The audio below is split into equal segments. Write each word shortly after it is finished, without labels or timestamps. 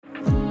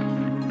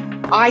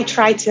I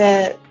tried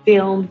to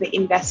film the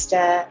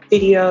investor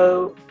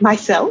video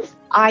myself.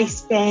 I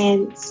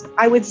spent,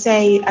 I would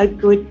say, a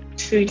good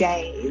 2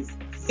 days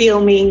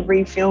filming,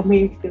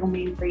 refilming,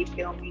 filming,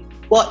 refilming,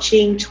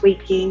 watching,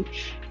 tweaking.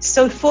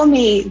 So for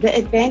me, the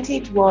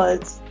advantage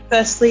was,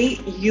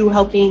 firstly, you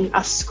helping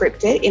us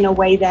script it in a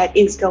way that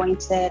is going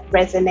to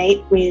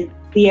resonate with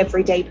the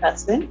everyday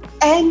person.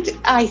 And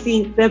I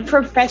think the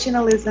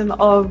professionalism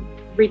of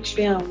Rich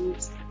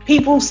Films.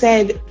 People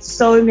said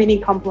so many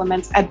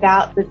compliments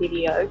about the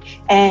video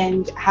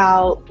and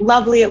how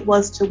lovely it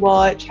was to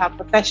watch, how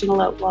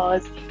professional it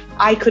was.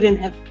 I couldn't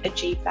have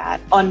achieved that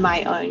on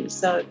my own.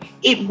 So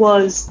it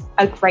was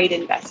a great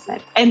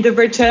investment. And the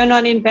return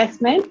on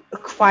investment,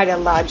 quite a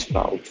large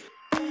fold.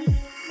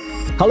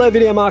 Hello,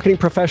 video marketing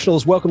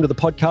professionals. Welcome to the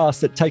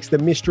podcast that takes the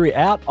mystery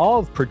out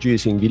of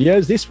producing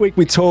videos. This week,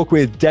 we talk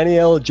with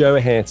Danielle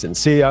Johansen,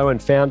 CEO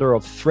and founder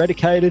of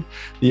Threadicated,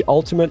 the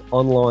ultimate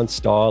online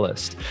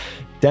stylist.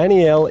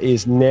 Danielle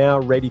is now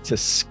ready to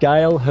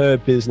scale her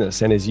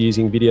business and is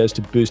using videos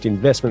to boost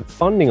investment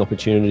funding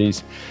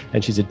opportunities.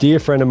 And she's a dear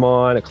friend of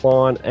mine, a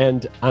client,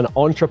 and an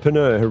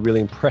entrepreneur who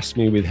really impressed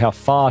me with how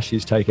far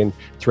she's taken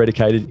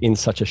Threadicated in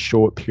such a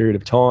short period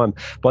of time.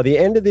 By the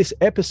end of this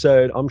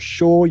episode, I'm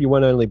sure you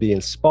won't only be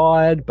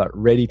inspired, but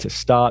ready to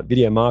start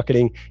video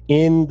marketing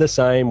in the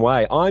same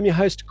way. I'm your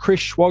host, Chris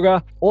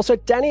Schwager. Also,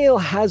 Danielle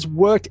has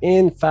worked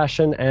in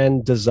fashion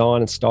and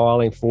design and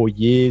styling for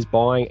years,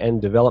 buying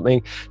and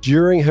developing.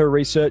 During her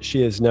research,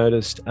 she has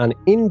noticed an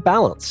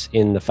imbalance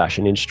in the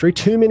fashion industry.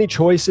 Too many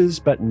choices,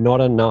 but not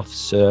enough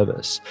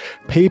service.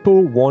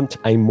 People want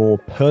a more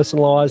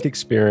personalized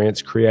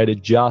experience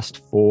created just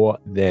for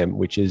them,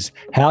 which is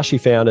how she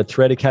founded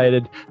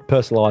Threadicated,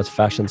 personalized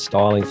fashion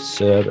styling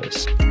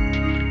service.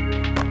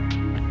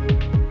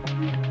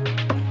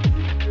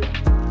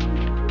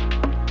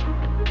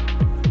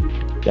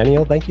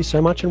 Danielle, thank you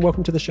so much and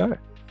welcome to the show.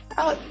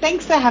 Oh,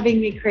 thanks for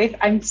having me, Chris.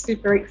 I'm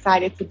super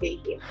excited to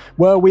be here.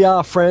 Well, we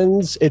are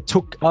friends. It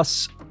took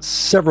us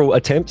several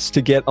attempts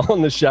to get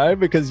on the show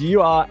because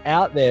you are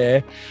out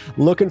there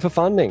looking for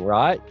funding,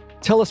 right?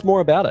 Tell us more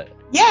about it.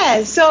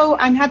 Yeah, so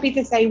I'm happy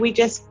to say we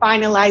just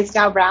finalized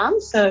our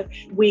round. So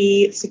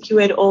we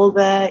secured all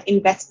the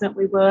investment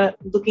we were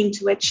looking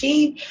to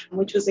achieve,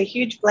 which was a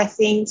huge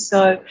blessing.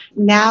 So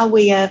now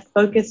we are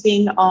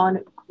focusing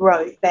on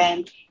growth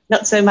and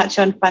not so much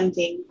on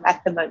funding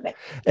at the moment.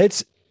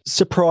 It's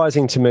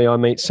surprising to me. I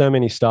meet so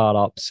many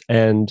startups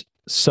and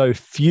so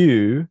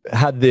few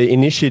had the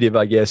initiative,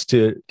 I guess,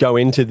 to go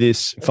into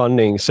this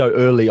funding so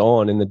early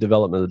on in the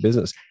development of the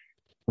business.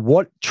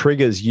 What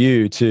triggers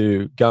you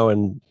to go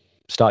and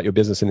start your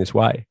business in this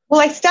way?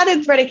 Well, I started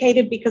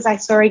Threadicated because I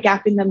saw a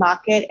gap in the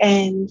market.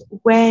 And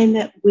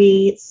when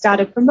we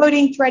started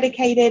promoting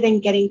Threadicated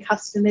and getting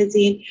customers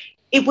in,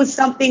 it was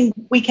something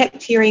we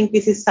kept hearing,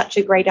 this is such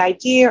a great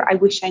idea. I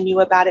wish I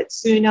knew about it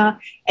sooner.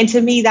 And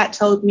to me, that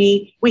told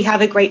me we have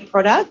a great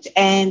product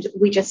and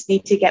we just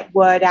need to get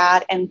word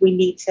out and we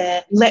need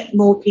to let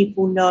more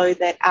people know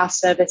that our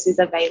service is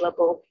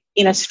available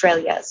in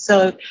Australia.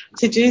 So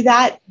to do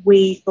that,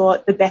 we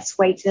thought the best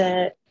way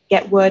to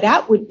get word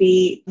out would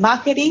be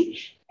marketing.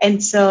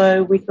 And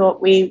so we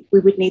thought we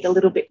would need a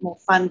little bit more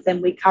funds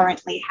than we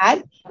currently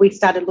had. We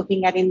started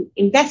looking at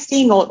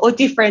investing or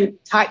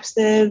different types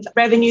of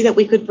revenue that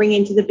we could bring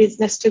into the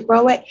business to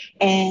grow it,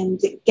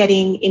 and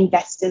getting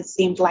investors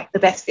seemed like the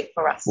best fit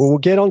for us. Well, we'll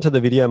get onto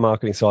the video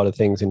marketing side of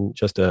things in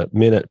just a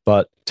minute,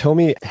 but tell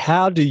me,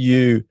 how do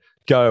you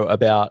go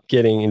about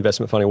getting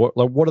investment funding?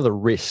 What are the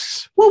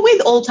risks? Well,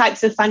 with all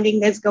types of funding,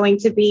 there's going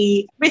to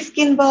be risk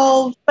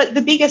involved. But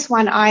the biggest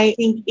one, I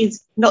think,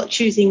 is not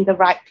choosing the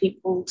right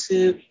people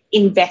to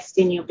invest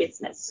in your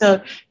business.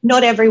 So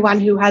not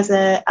everyone who has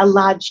a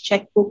large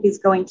checkbook is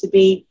going to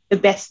be the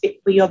best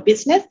fit for your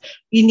business.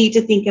 You need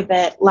to think of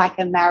it like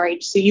a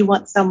marriage. So you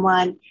want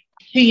someone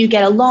who you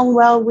get along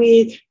well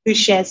with, who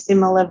shares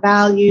similar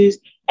values,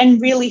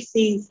 and really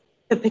sees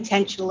the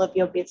potential of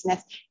your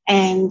business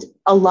and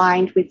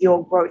aligned with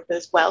your growth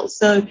as well.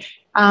 So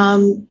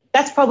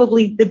that's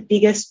probably the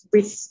biggest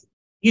risk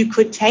you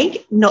could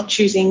take, not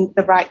choosing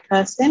the right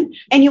person.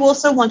 And you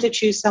also want to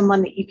choose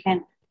someone that you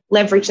can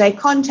leverage their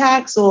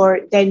contacts or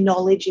their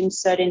knowledge in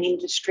certain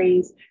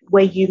industries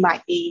where you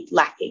might be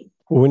lacking.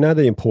 Well, we know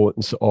the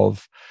importance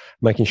of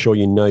making sure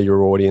you know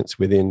your audience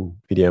within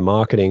video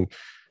marketing.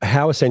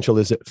 How essential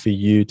is it for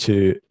you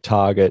to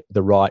target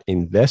the right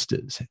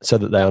investors so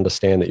that they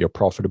understand that you're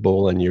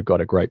profitable and you've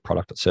got a great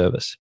product or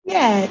service?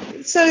 Yeah,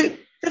 so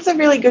that's a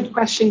really good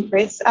question,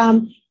 Chris.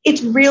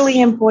 It's really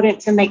important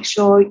to make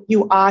sure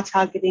you are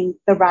targeting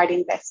the right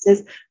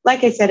investors.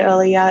 Like I said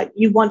earlier,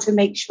 you want to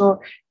make sure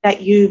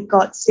that you've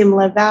got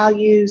similar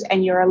values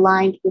and you're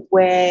aligned with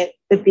where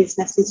the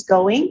business is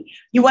going.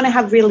 You want to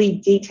have really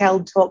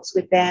detailed talks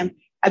with them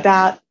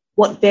about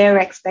what their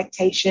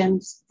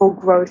expectations for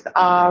growth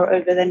are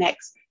over the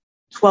next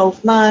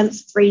 12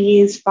 months, 3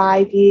 years,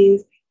 5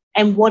 years,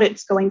 and what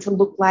it's going to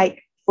look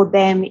like for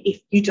them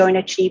if you don't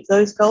achieve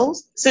those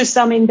goals. So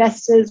some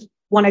investors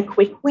want a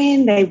quick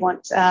win. They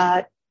want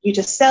you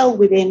to sell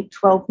within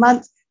 12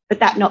 months.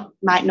 but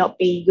might not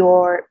be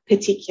your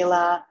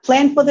particular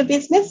plan for the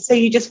business. So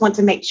you just want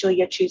to make sure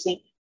you're choosing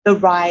the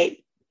right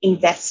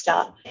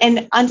investor.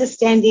 And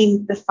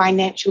understanding the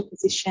financial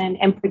position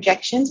and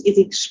projections is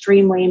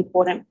extremely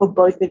important for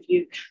both of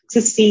you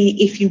to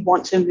see if you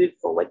want to move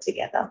forward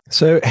together.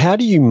 So how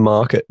do you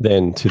market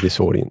then to this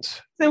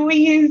audience? So we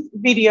use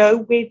video,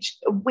 which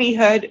we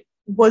heard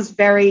was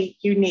very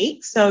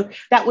unique. So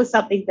that was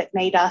something that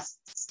made us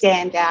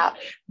stand out.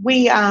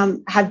 We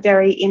have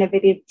very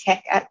innovative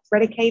tech at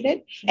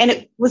Threadicated, and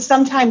it was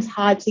sometimes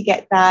hard to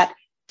get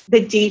the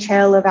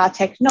detail of our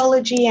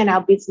technology and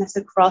our business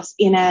across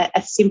in a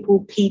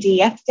simple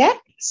PDF deck.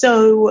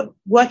 So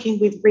working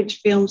with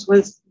Ridge Films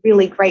was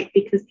really great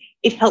because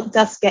it helped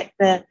us get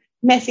the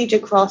message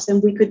across,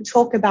 and we could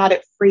talk about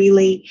it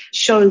freely,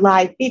 show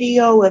live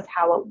video of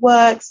how it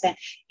works and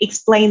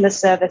explain the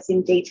service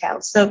in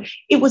detail. So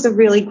it was a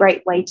really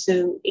great way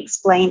to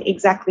explain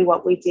exactly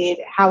what we did,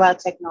 how our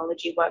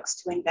technology works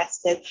to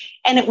investors.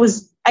 And it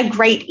was a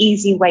great,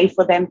 easy way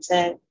for them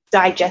to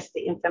digest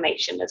the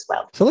information as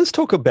well. So let's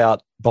talk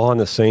about behind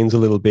the scenes a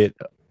little bit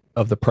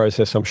of the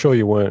process. I'm sure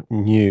you weren't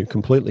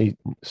completely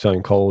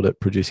stone cold at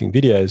producing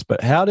videos,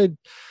 but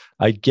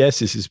I guess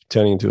this is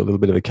turning into a little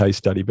bit of a case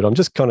study, but I'm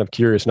just kind of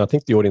curious, and I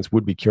think the audience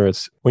would be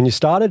curious. When you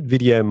started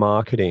video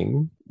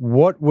marketing,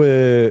 what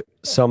were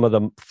some of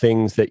the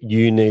things that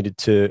you needed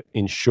to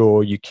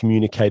ensure you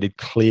communicated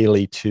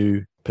clearly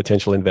to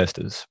potential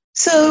investors?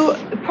 So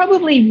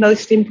probably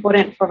most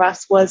important for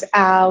us was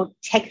our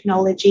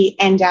technology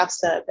and our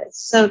service.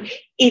 So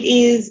it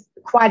is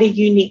quite a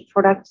unique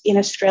product in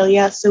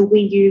Australia. So we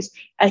use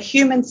a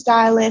human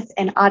stylist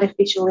and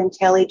artificial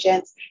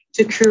intelligence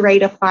to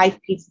curate a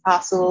 5-piece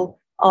parcel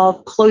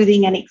of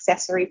clothing and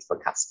accessories for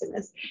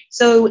customers.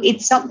 So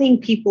it's something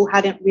people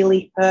hadn't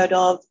really heard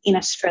of in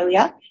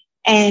Australia.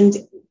 And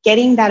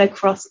getting that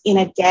across in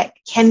a deck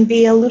can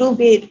be a little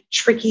bit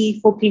tricky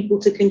for people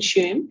to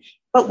consume.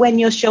 But when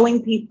you're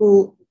showing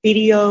people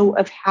video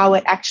of how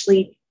it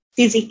actually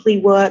physically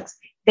works,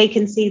 they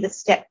can see the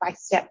step by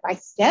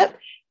step.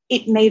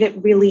 It made it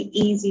really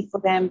easy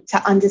for them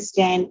to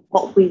understand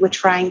what we were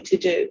trying to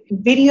do.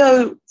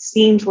 Video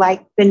seemed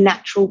like the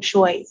natural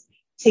choice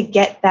to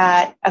get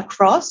that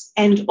across.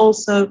 And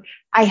also,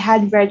 I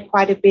had read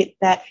quite a bit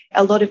that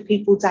a lot of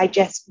people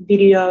digest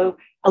video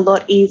a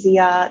lot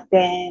easier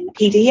than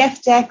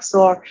PDF decks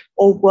or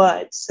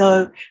words.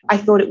 So I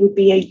thought it would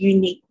be a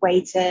unique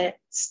way to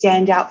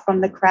stand out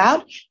from the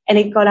crowd. And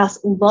it got us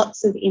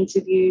lots of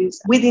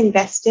interviews with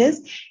investors.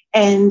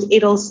 And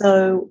it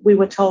also, we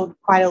were told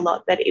quite a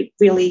lot that it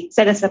really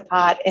set us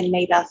apart and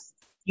made us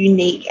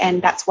unique.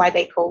 And that's why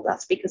they called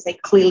us, because they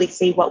clearly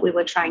see what we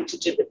were trying to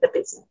do with the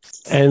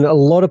business. And a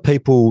lot of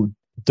people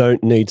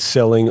don't need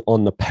selling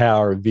on the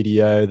power of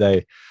video.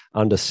 They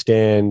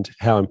understand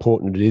how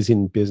important it is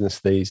in business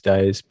these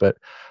days, but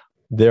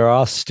there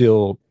are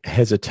still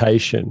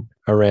hesitation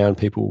around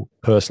people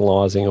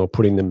personalizing or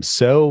putting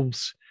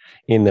themselves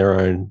in their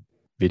own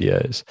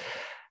videos.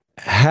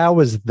 How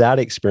was that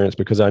experience?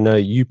 Because I know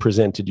you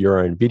presented your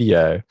own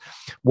video.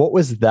 What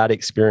was that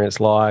experience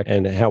like,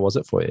 and how was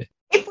it for you?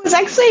 It was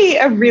actually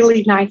a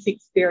really nice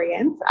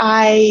experience.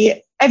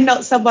 I am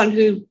not someone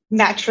who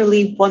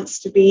naturally wants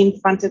to be in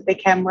front of the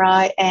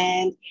camera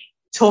and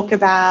talk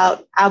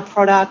about our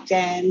product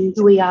and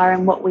who we are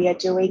and what we are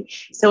doing.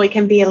 So it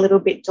can be a little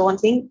bit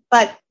daunting.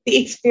 But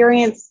the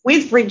experience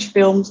with Ridge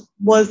Films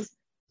was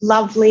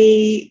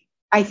lovely.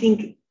 I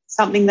think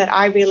something that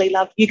I really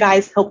loved, you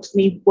guys helped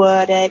me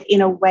word it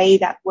in a way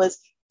that was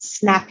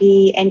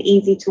snappy and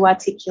easy to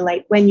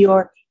articulate. When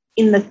you're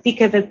in the thick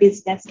of a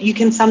business, you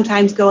can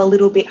sometimes go a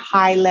little bit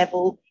high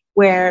level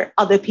where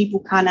other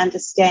people can't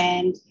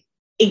understand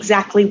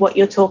exactly what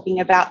you're talking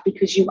about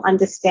because you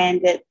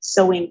understand it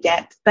so in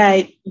depth.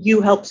 But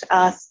you helped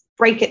us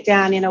break it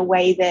down in a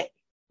way that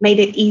made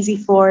it easy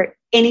for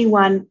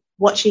anyone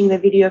watching the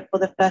video for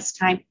the first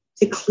time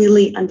to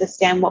clearly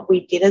understand what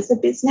we did as a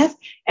business.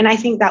 And I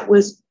think that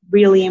was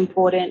really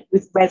important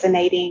with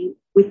resonating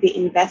with the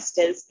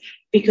investors,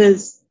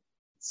 because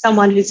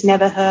someone who's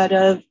never heard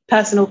of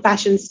personal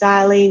fashion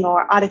styling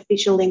or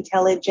artificial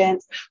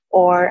intelligence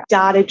or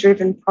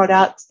data-driven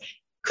products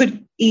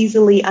could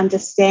easily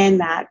understand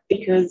that,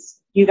 because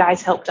you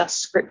guys helped us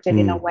script it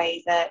in a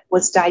way that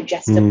was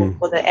digestible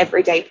for the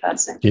everyday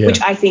person, which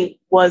I think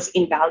was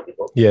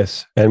invaluable.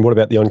 Yes. And what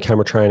about the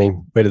on-camera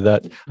training? Where did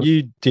that?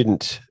 You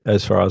didn't,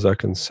 as far as I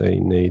can see,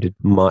 needed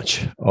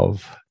much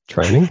of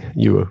training.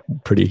 You were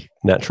pretty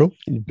natural.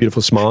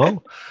 Beautiful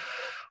smile.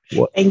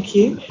 Thank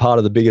you. Part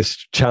of the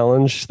biggest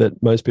challenge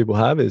that most people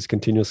have is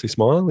continuously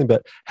smiling.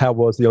 But how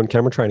was the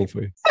on-camera training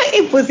for you?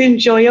 It was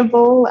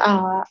enjoyable.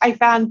 I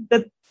found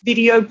the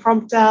video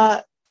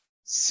prompter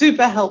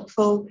super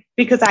helpful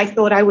because I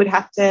thought I would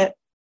have to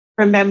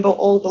remember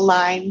all the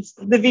lines.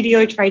 The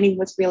video training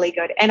was really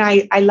good. And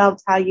I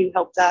loved how you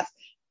helped us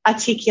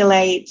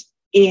articulate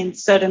in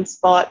certain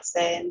spots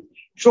and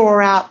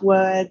draw out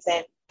words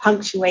and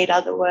punctuate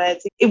other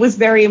words. It was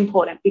very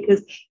important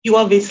because you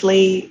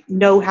obviously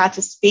know how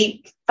to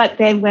speak, But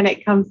then when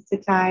it comes to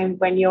time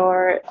when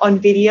you're on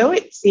video,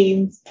 it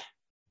seems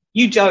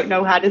you don't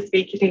know how to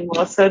speak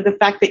anymore. So the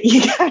fact that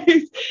you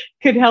guys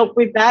could help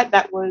with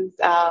that was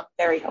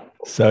very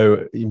helpful.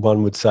 So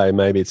one would say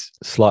maybe it's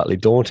slightly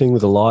daunting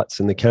with the lights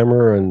and the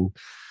camera and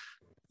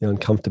the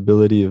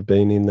uncomfortability of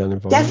being in that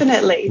environment.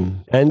 Definitely.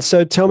 And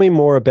so tell me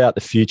more about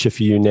the future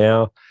for you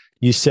now.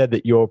 You said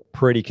that you're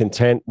pretty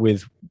content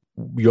with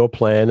your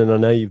plan, and I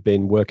know you've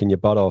been working your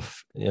butt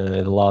off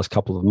the last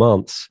couple of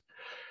months.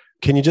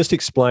 Can you just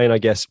explain, I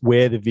guess,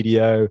 where the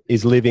video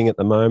is living at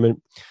the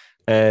moment,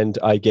 and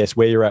I guess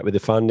where you're at with the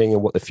funding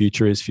and what the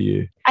future is for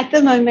you? At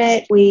the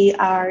moment, we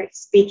are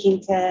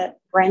speaking to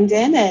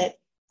Brendan at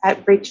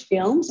Bridge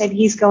Films, and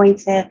he's going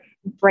to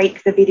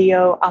break the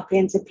video up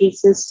into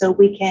pieces so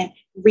we can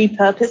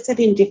repurpose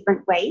it in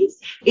different ways.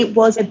 It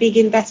was a big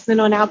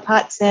investment on our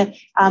part to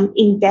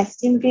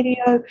invest in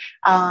video.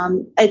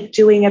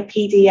 Doing a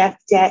PDF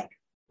deck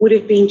would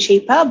have been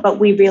cheaper, but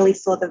we really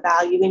saw the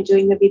value in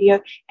doing the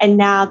video. And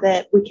now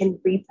that we can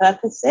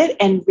repurpose it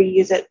and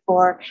reuse it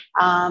for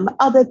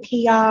other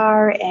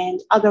PR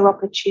and other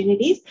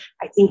opportunities,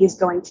 I think is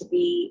going to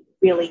be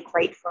really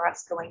great for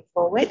us going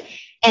forward.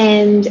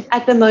 And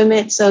at the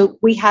moment, so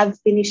we have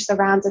finished the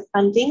rounds of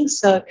funding.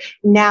 So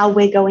now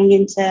we're going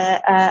into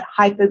a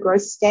hyper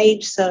growth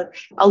stage. So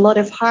a lot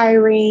of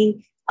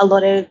hiring, a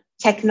lot of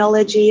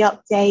technology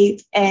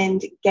updates,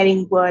 and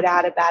getting word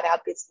out about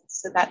our business.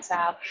 So that's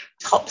our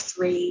top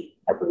 3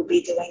 that we'll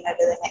be doing over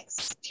the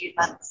next few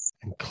months.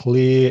 And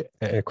clear,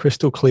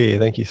 crystal clear.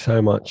 Thank you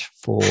so much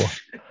for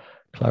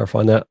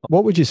clarifying that.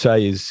 What would you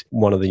say is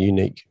one of the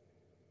unique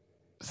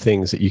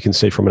things that you can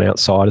see from an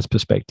outsider's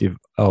perspective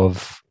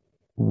of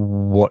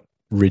what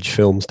Ridge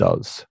Films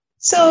does?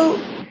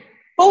 So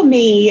for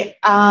me,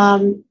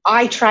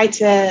 I try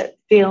to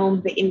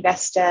film the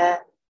investor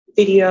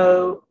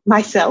video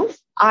myself.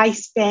 I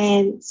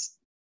spent,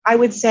 I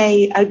would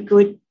say, a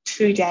good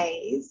 2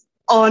 days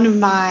on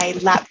my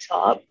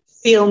laptop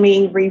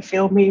filming,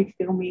 refilming,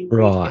 refilming,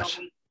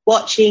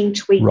 watching,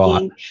 tweaking.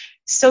 Right.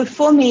 So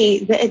for me,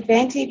 the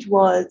advantage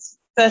was,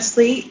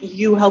 firstly,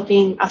 you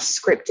helping us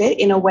script it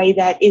in a way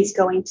that is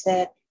going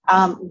to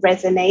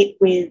resonate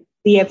with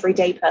the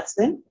everyday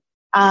person.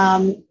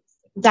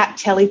 That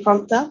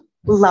teleprompter,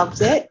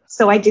 loved it.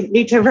 So I didn't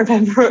need to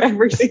remember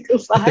every single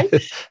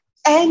slide.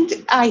 And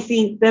I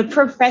think the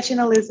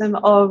professionalism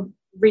of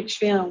Ridge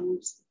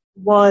Films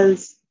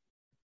was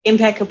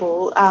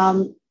impeccable.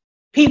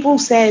 People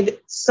said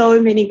so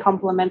many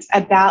compliments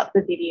about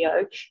the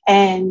video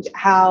and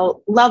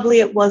how lovely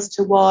it was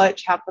to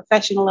watch, how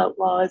professional it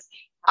was.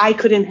 I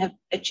couldn't have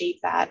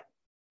achieved that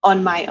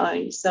on my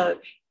own. So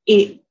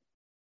it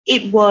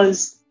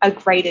was a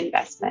great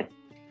investment.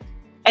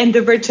 And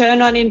the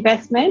return on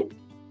investment,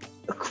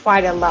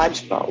 quite a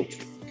large fold.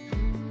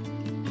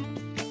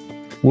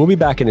 We'll be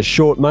back in a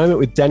short moment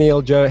with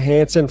Danielle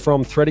Johansen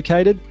from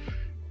Threadicated.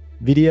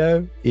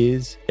 Video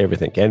is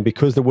everything. And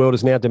because the world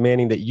is now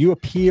demanding that you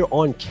appear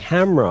on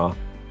camera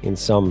in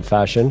some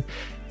fashion,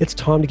 it's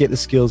time to get the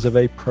skills of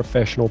a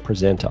professional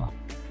presenter.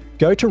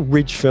 Go to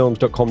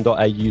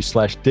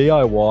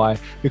ridgefilms.com.au/DIY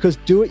because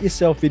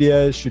do-it-yourself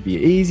videos should be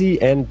easy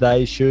and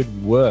they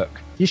should work.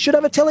 You should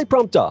have a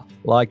teleprompter,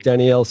 like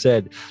Danielle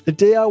said. The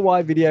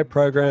DIY video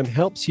program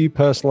helps you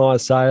personalize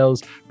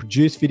sales,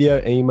 produce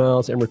video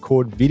emails, and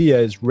record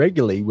videos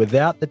regularly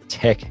without the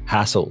tech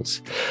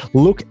hassles.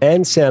 Look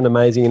and sound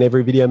amazing in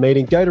every video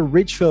meeting. Go to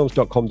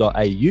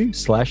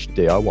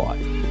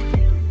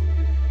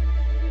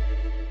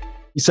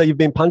ridgefilms.com.au/DIY. So you've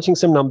been punching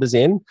some numbers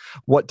in.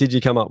 What did you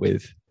come up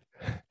with?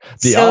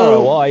 The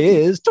ROI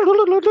is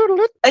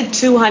a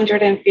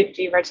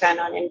 250 return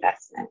on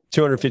investment.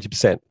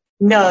 250%.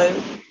 No.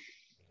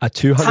 A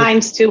 200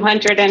 times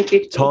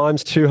 250.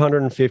 Times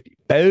 250.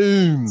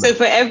 Boom. So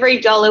for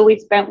every $1 we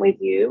spent with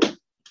you,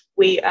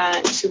 we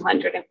earned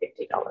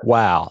 $250.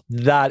 Wow,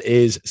 that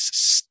is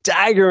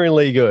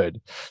staggeringly good.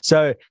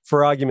 So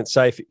for argument's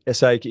sake,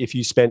 if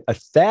you spent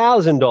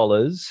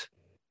 $1,000,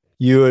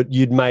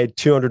 you'd made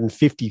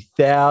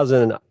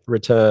 250,000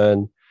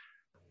 return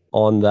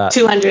on that.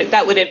 200,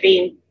 that would have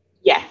been,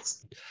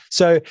 yes.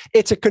 So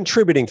it's a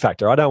contributing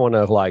factor. I don't want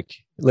to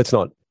let's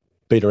not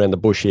beat around the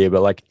bush here,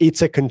 but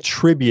it's a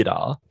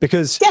contributor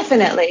because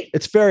definitely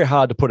it's very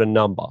hard to put a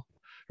number,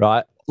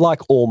 right?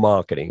 Like all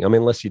marketing. I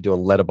mean, unless you're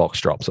doing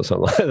letterbox drops or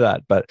something like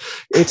that, but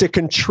it's a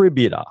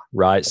contributor,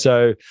 right?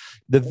 So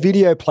the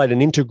video played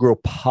an integral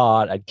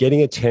part at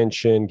getting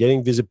attention,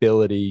 getting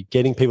visibility,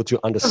 getting people to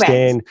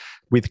understand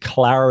with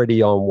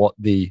clarity on what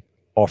the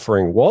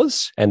offering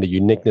was and the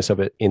uniqueness of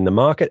it in the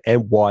market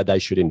and why they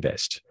should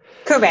invest.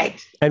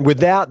 Correct. And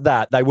without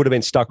that, they would have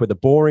been stuck with a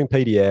boring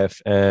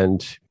PDF,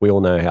 and we all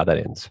know how that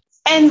ends.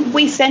 And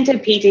we sent a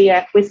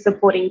PDF with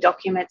supporting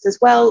documents as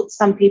well.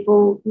 Some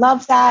people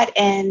love that,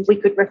 and we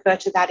could refer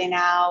to that in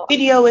our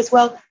video as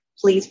well.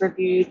 Please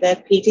review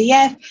the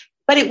PDF.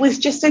 But it was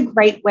just a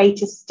great way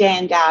to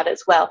stand out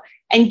as well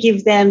and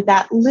give them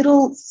that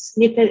little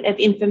snippet of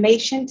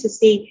information to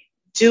see,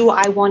 do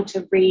I want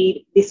to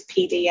read this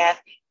PDF?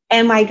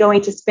 Am I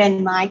going to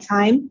spend my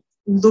time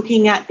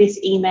looking at this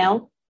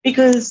email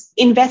because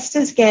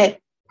investors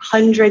get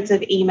hundreds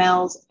of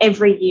emails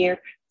every year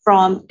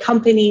from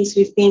companies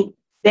who think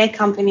their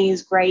company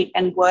is great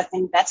and worth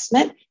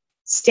investment.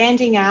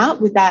 Standing out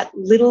with that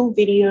little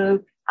video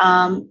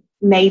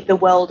made the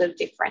world of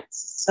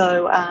difference.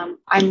 So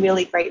I'm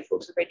really grateful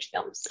to Ridge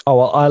Films. Oh,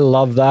 well, I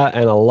love that.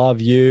 And I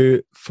love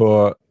you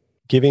for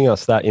giving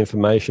us that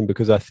information,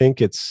 because I think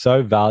it's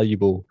so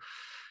valuable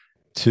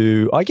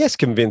to, I guess,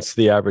 convince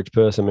the average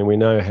person. I mean, we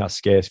know how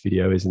scarce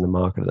video is in the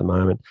market at the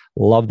moment.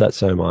 Love that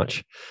so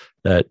much,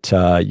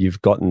 that you've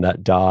gotten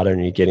that data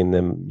and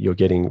you're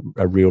getting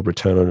a real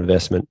return on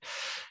investment.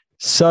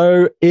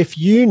 So if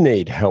you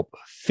need help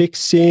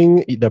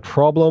fixing the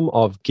problem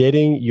of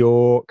getting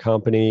your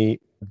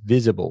company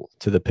visible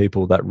to the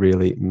people that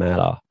really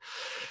matter,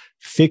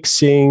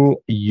 fixing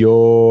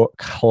your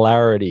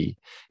clarity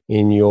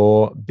in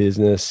your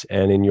business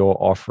and in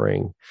your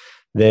offering,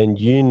 then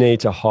you need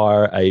to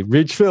hire a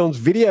Ridge Films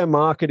video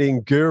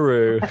marketing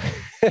guru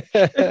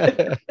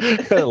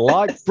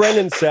like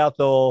Brendan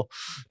Southall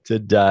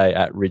today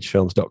at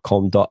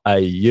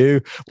ridgefilms.com.au.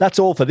 That's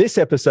all for this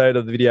episode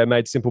of the Video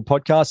Made Simple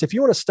podcast. If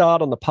you want to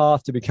start on the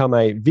path to become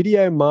a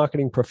video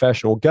marketing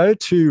professional, go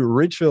to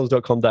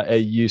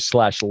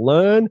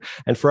ridgefilms.com.au/learn.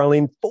 And for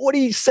only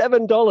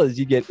 $47,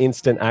 you get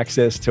instant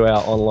access to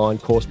our online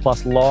course,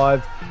 plus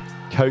live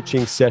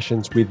coaching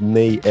sessions with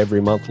me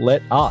every month.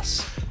 Let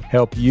us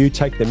help you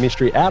take the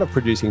mystery out of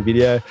producing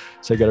video.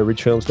 So go to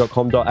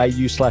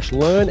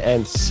ridgefilms.com.au/learn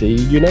and see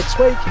you next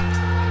week.